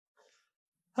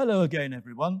Hello again,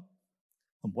 everyone,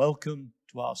 and welcome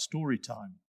to our story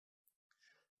time.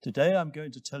 Today I'm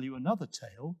going to tell you another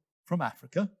tale from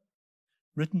Africa,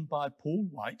 written by Paul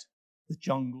White, the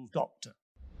Jungle Doctor.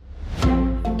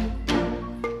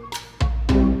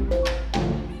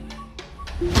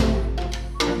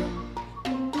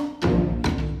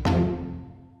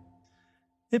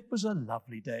 It was a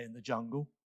lovely day in the jungle.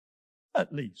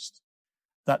 At least,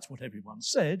 that's what everyone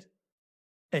said,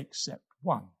 except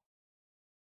one.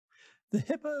 The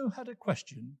hippo had a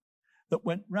question that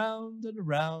went round and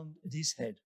around in his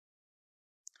head.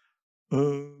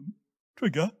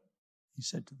 Twigger, he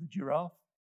said to the giraffe,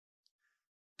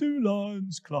 do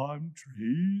lions climb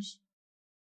trees?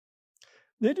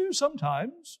 They do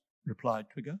sometimes, replied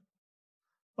Twigger.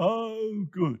 Oh,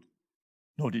 good,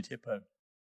 nodded Hippo.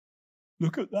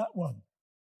 Look at that one.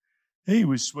 He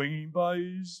was swinging by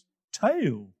his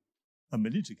tail a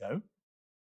minute ago.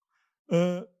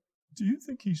 Do you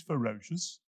think he's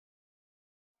ferocious?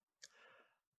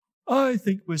 I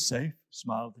think we're safe,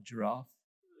 smiled the giraffe.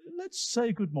 Let's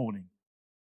say good morning.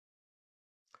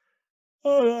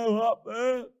 Hello up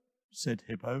there, said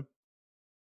Hippo.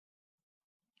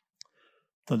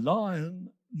 The lion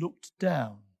looked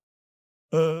down.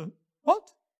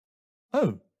 What?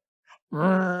 Oh.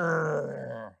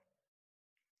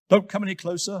 Don't come any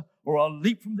closer, or I'll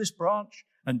leap from this branch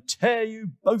and tear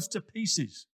you both to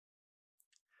pieces.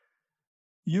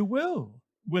 You will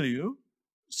you?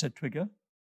 Said Twigger.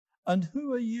 And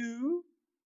who are you?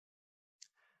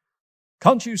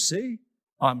 Can't you see?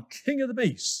 I'm king of the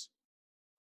beasts.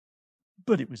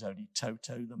 But it was only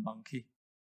Toto the monkey.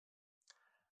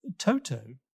 Toto,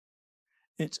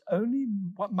 it's only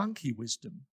monkey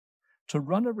wisdom to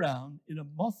run around in a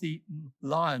moth-eaten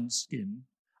lion skin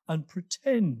and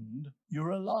pretend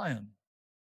you're a lion.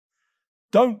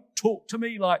 Don't talk to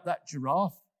me like that,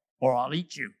 giraffe, or I'll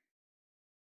eat you.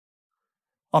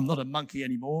 I'm not a monkey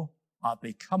anymore. I've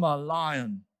become a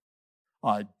lion.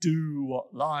 I do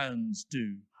what lions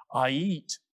do. I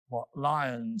eat what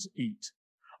lions eat.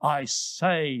 I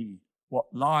say what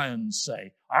lions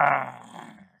say.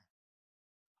 Ah!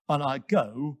 And I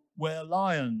go where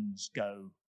lions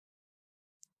go.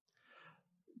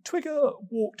 Twigger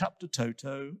walked up to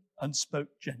Toto and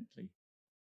spoke gently.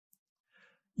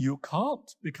 You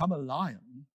can't become a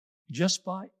lion just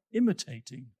by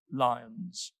imitating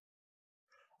lions.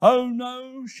 Oh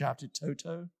no, shouted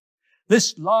Toto.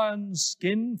 This lion's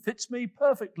skin fits me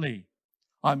perfectly.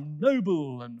 I'm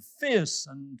noble and fierce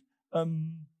and,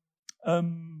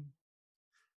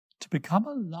 To become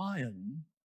a lion,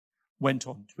 went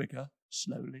on Twigger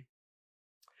slowly,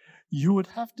 you would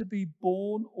have to be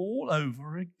born all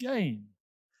over again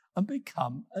and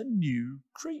become a new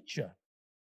creature.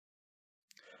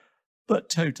 But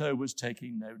Toto was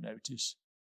taking no notice.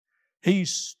 He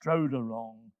strode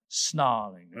along,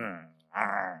 snarling.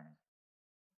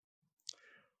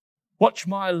 Watch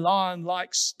my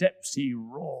lion-like steps, he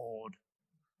roared.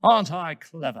 Aren't I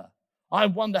clever? I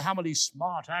wonder how many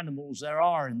smart animals there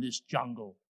are in this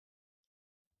jungle.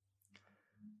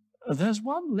 There's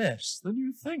one less than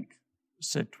you think,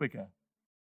 said Twigger.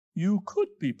 You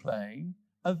could be playing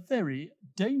a very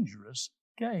dangerous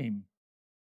game.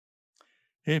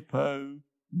 Hippo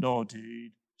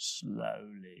nodded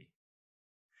slowly.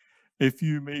 If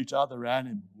you meet other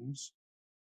animals,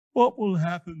 what will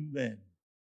happen then?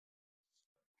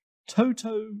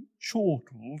 Toto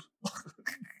chortled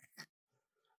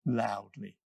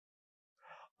loudly.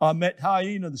 I met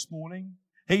Hyena this morning.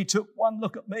 He took one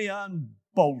look at me and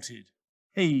bolted.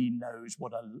 He knows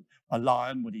what a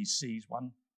lion when he sees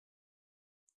one.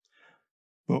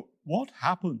 But what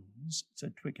happens,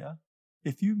 said Twigger,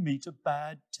 if you meet a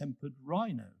bad-tempered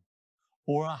rhino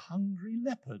or a hungry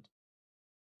leopard?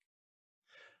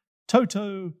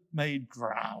 Toto made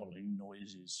growling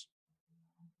noises.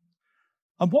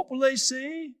 And what will they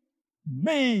see?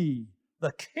 Me,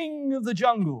 the king of the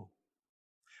jungle.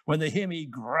 When they hear me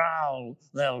growl,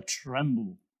 they'll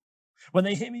tremble. When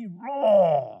they hear me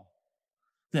roar,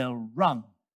 they'll run.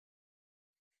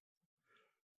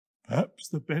 Perhaps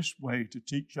the best way to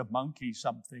teach a monkey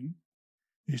something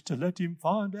is to let him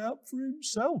find out for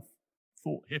himself,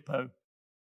 thought Hippo.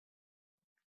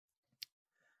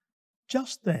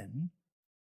 Just then,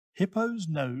 Hippo's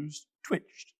nose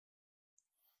twitched.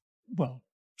 Well,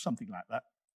 something like that.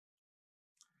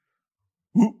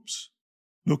 Whoops!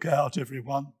 Look out,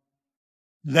 everyone.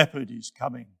 Leopard is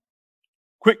coming.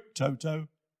 Quick, Toto,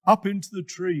 up into the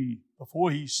tree before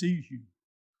he sees you.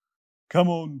 Come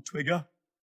on, Twigger.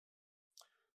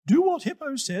 Do what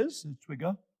Hippo says, said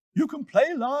Twigger. You can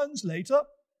play lions later.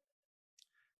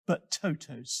 But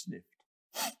Toto sniffed.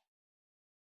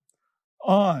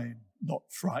 I'm not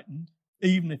frightened,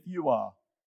 even if you are.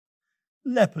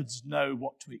 Leopards know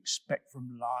what to expect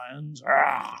from lions.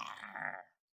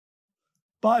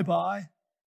 Bye-bye.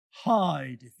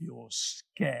 Hide if you're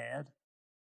scared.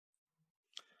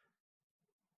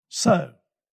 So,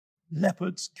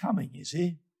 Leopard's coming, is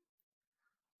he?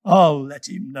 I'll let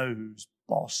him know who's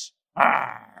boss.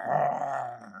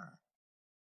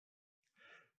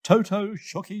 Toto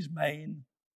shook his mane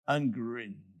and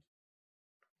grinned.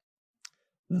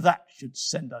 That should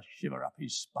send a shiver up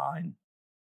his spine.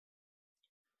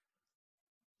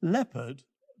 Leopard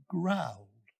growled,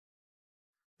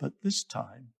 but this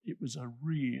time it was a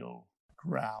real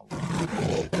growl.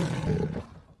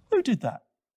 Who did that?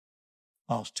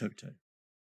 Asked Toto.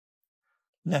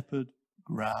 Leopard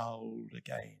growled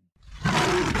again.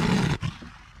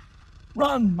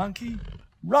 Run, monkey,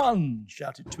 run,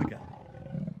 shouted Twigger.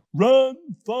 Run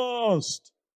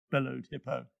fast, bellowed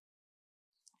Hippo.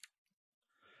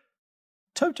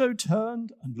 Toto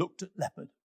turned and looked at Leopard.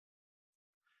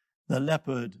 The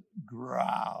leopard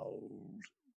growled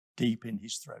deep in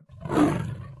his throat.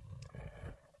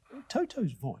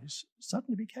 Toto's voice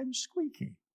suddenly became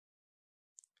squeaky.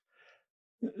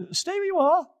 Stay where you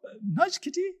are. Nice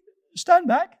kitty. Stand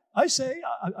back. I say,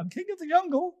 I'm king of the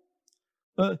jungle.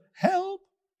 Help!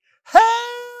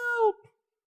 Help!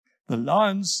 The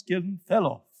lion's skin fell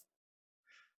off.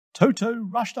 Toto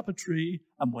rushed up a tree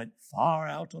and went far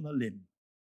out on a limb.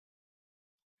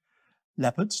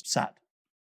 Leopard sat,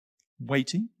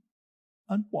 waiting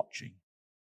and watching.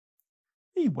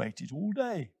 He waited all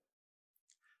day,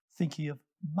 thinking of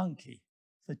monkey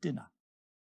for dinner.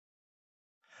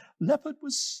 Leopard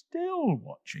was still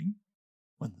watching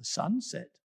when the sun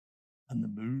set and the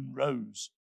moon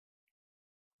rose.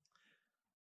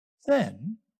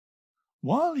 Then,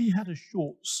 while he had a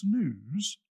short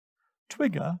snooze,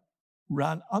 Twigger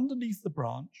ran underneath the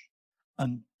branch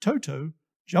and Toto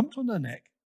jumped on her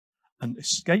neck and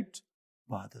escaped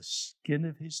by the skin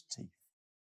of his teeth.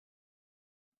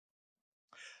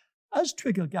 As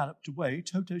Twigger galloped away,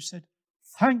 Toto said,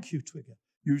 "Thank you, Twigger,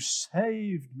 you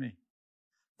saved me."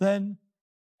 Then,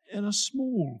 in a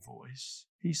small voice,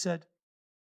 he said,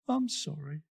 "I'm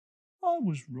sorry, I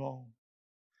was wrong.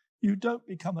 You don't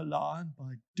become a lion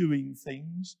by doing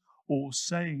things or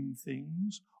saying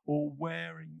things or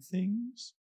wearing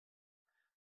things."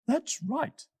 "That's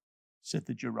right," said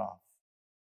the giraffe.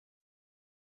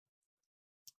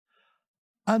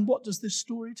 And what does this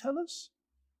story tell us?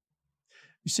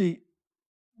 You see,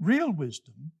 real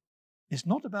wisdom is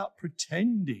not about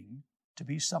pretending to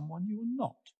be someone you are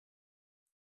not.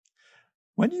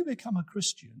 When you become a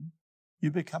Christian,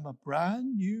 you become a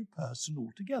brand new person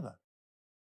altogether.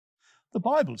 The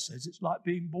Bible says it's like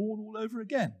being born all over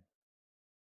again.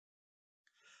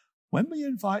 When we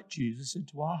invite Jesus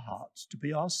into our hearts to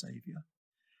be our Saviour,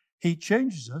 he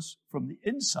changes us from the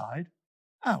inside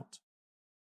out.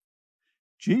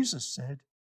 Jesus said,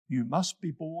 "You must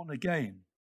be born again."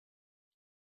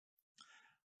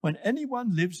 When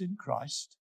anyone lives in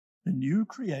Christ, the new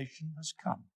creation has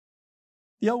come.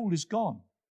 The old is gone.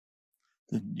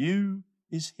 The new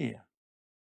is here.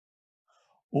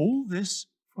 All this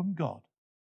from God.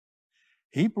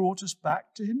 He brought us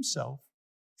back to himself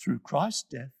through Christ's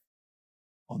death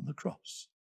on the cross.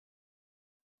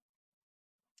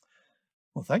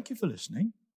 Well, thank you for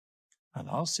listening, and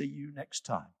I'll see you next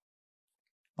time.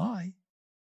 Bye.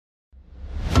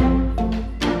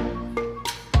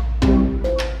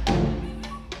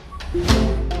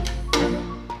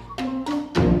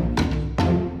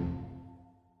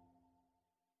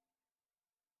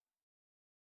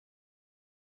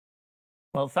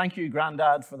 Well, thank you,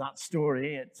 Grandad, for that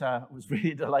story. It was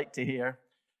really a delight to hear.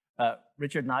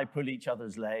 Richard and I pull each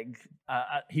other's leg.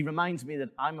 He reminds me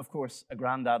that I'm, of course, a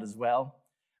grandad as well.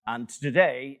 And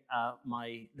today,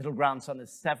 my little grandson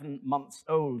is 7 months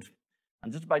old.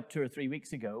 And just about 2 or 3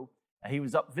 weeks ago, he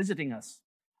was up visiting us.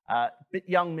 A bit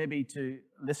young, maybe, to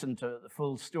listen to the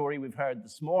full story we've heard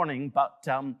this morning, but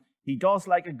he does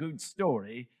like a good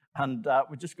story. And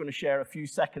we're just going to share a few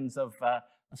seconds of a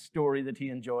story that he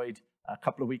enjoyed a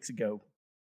couple of weeks ago.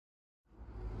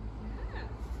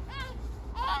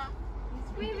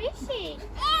 Where is she?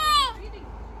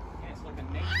 It's like a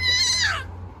nature.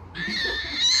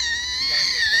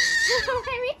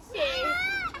 Where is she?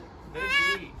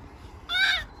 There's she.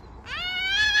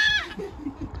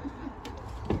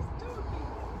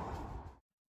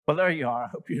 Well, there you are. I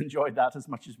hope you enjoyed that as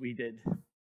much as we did.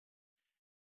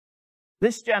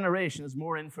 This generation has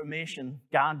more information,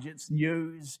 gadgets,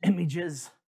 news,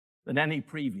 images than any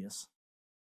previous.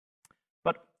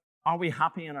 But are we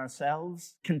happy in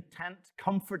ourselves, content,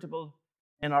 comfortable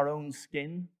in our own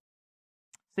skin?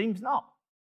 Seems not.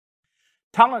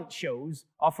 Talent shows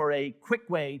offer a quick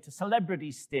way to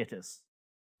celebrity status.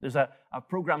 There's a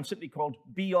program simply called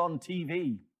Be On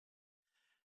TV.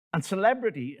 And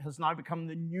celebrity has now become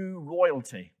the new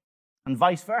royalty, and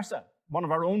vice versa. One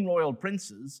of our own royal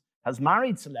princes has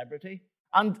married celebrity,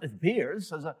 and it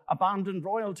appears has abandoned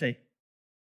royalty.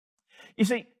 You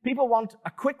see, people want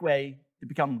a quick way to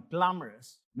become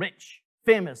glamorous, rich,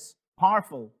 famous,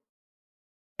 powerful,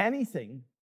 anything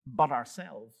but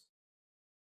ourselves.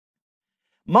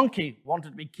 Monkey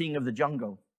wanted to be king of the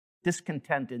jungle,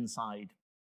 discontent inside.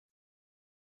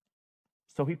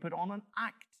 So he put on an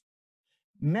act.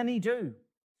 Many do.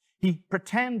 He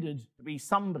pretended to be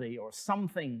somebody or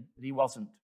something that he wasn't.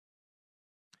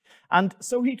 And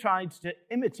so he tried to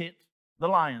imitate the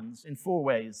lions in 4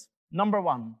 ways. Number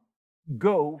 1,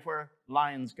 go where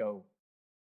lions go.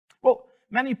 Well,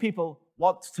 many people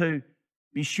want to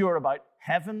be sure about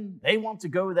heaven. They want to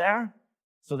go there.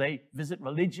 So they visit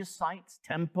religious sites,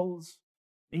 temples,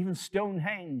 even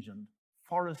Stonehenge and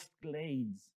forest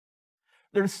glades.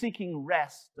 They're seeking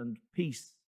rest and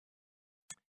peace.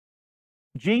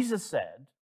 Jesus said,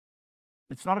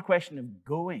 it's not a question of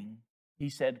going. He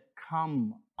said,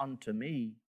 come unto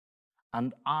me,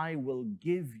 and I will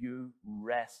give you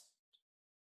rest.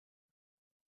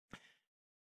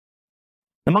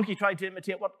 The monkey tried to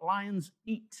imitate what lions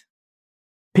eat.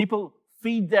 People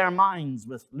feed their minds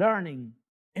with learning,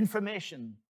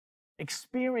 information,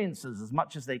 experiences as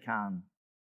much as they can.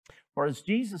 Whereas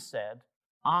Jesus said,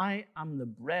 I am the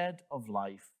bread of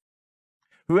life.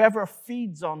 Whoever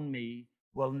feeds on me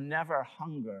will never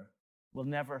hunger, will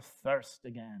never thirst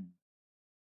again.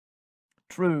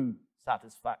 True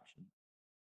satisfaction.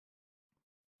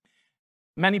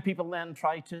 Many people then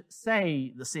try to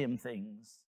say the same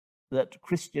things that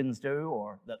Christians do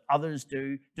or that others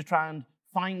do to try and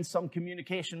find some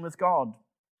communication with God.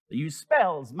 They use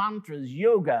spells, mantras,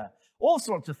 yoga, all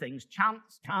sorts of things,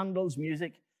 chants, candles,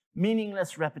 music,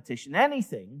 meaningless repetition,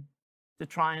 anything to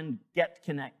try and get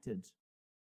connected.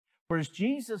 Whereas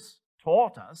Jesus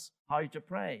taught us how to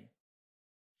pray.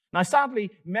 Now,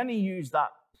 sadly, many use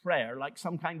that prayer like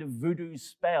some kind of voodoo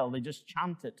spell. They just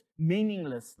chant it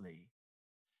meaninglessly.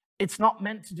 It's not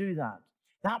meant to do that.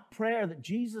 That prayer that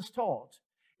Jesus taught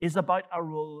is about a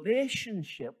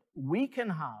relationship we can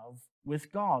have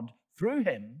with God through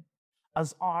him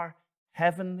as our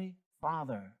heavenly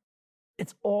Father.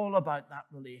 It's all about that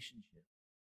relationship.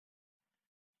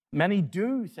 Many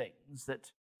do things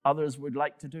that others would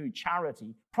like to do,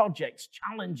 charity, projects,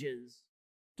 challenges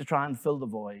to try and fill the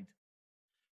void.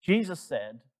 Jesus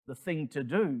said the thing to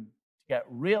do to get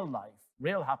real life,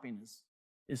 real happiness,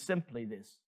 is simply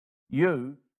this.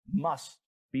 You must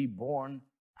be born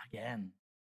again.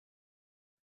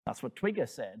 That's what Twigger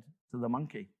said to the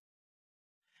monkey.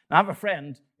 Now, I have a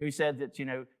friend who said that,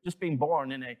 just being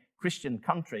born in a Christian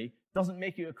country doesn't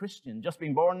make you a Christian. Just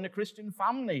being born in a Christian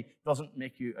family doesn't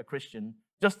make you a Christian.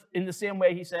 Just in the same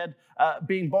way he said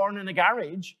being born in a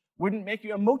garage wouldn't make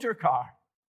you a motor car.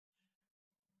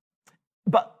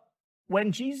 But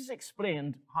when Jesus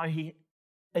explained how he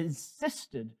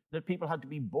insisted that people had to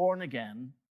be born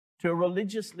again to a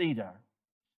religious leader,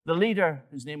 the leader,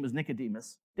 whose name was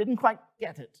Nicodemus, didn't quite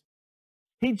get it.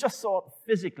 He just saw it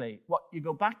physically. What, you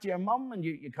go back to your mum and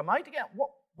you come out again?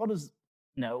 What is...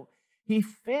 No. He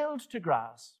failed to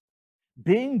grasp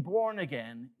being born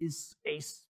again is a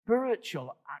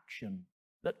spiritual action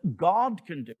that God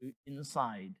can do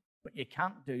inside, but you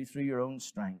can't do through your own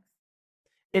strength.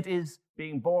 It is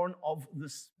being born of the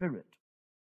Spirit.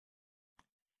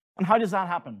 And how does that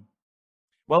happen?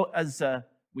 Well, as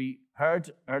we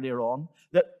heard earlier on,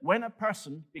 that when a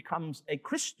person becomes a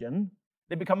Christian,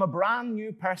 they become a brand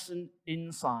new person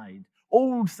inside.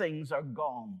 Old things are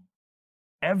gone.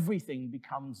 Everything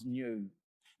becomes new.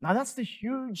 Now, that's the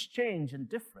huge change and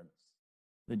difference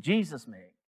that Jesus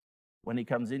makes when he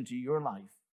comes into your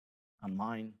life and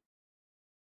mine.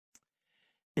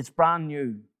 It's brand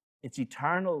new. It's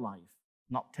eternal life,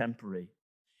 not temporary.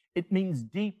 It means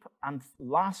deep and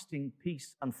lasting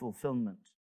peace and fulfillment,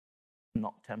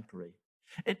 not temporary.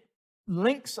 It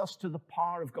links us to the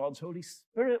power of God's Holy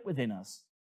Spirit within us.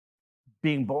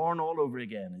 Being born all over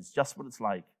again is just what it's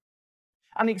like.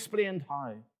 And he explained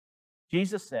how.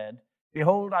 Jesus said,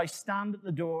 behold, I stand at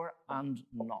the door and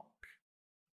knock.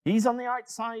 He's on the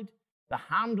outside. The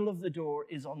handle of the door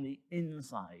is on the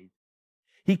inside.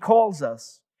 He calls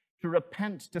us to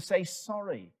repent, to say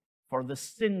sorry for the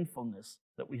sinfulness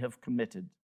that we have committed,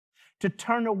 to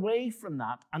turn away from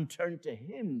that and turn to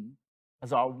him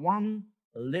as our one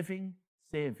living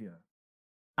Savior,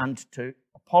 and to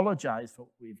apologize for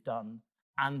what we've done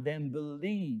and then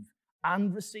believe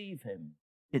and receive him.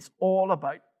 It's all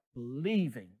about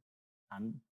believing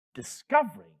and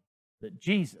discovering that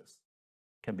Jesus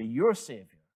can be your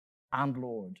Savior and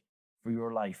Lord for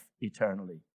your life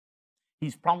eternally.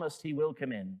 He's promised he will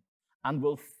come in and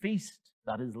will feast,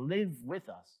 that is, live with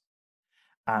us,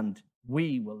 and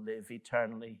we will live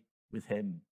eternally with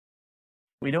him.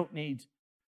 We don't need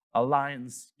a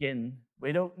lion's skin.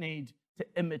 We don't need to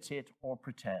imitate or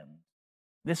pretend.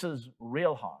 This is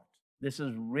real heart. This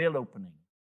is real opening.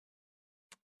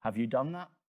 Have you done that?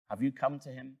 Have you come to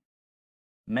him?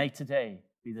 May today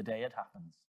be the day it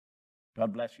happens.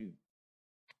 God bless you.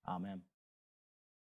 Amen.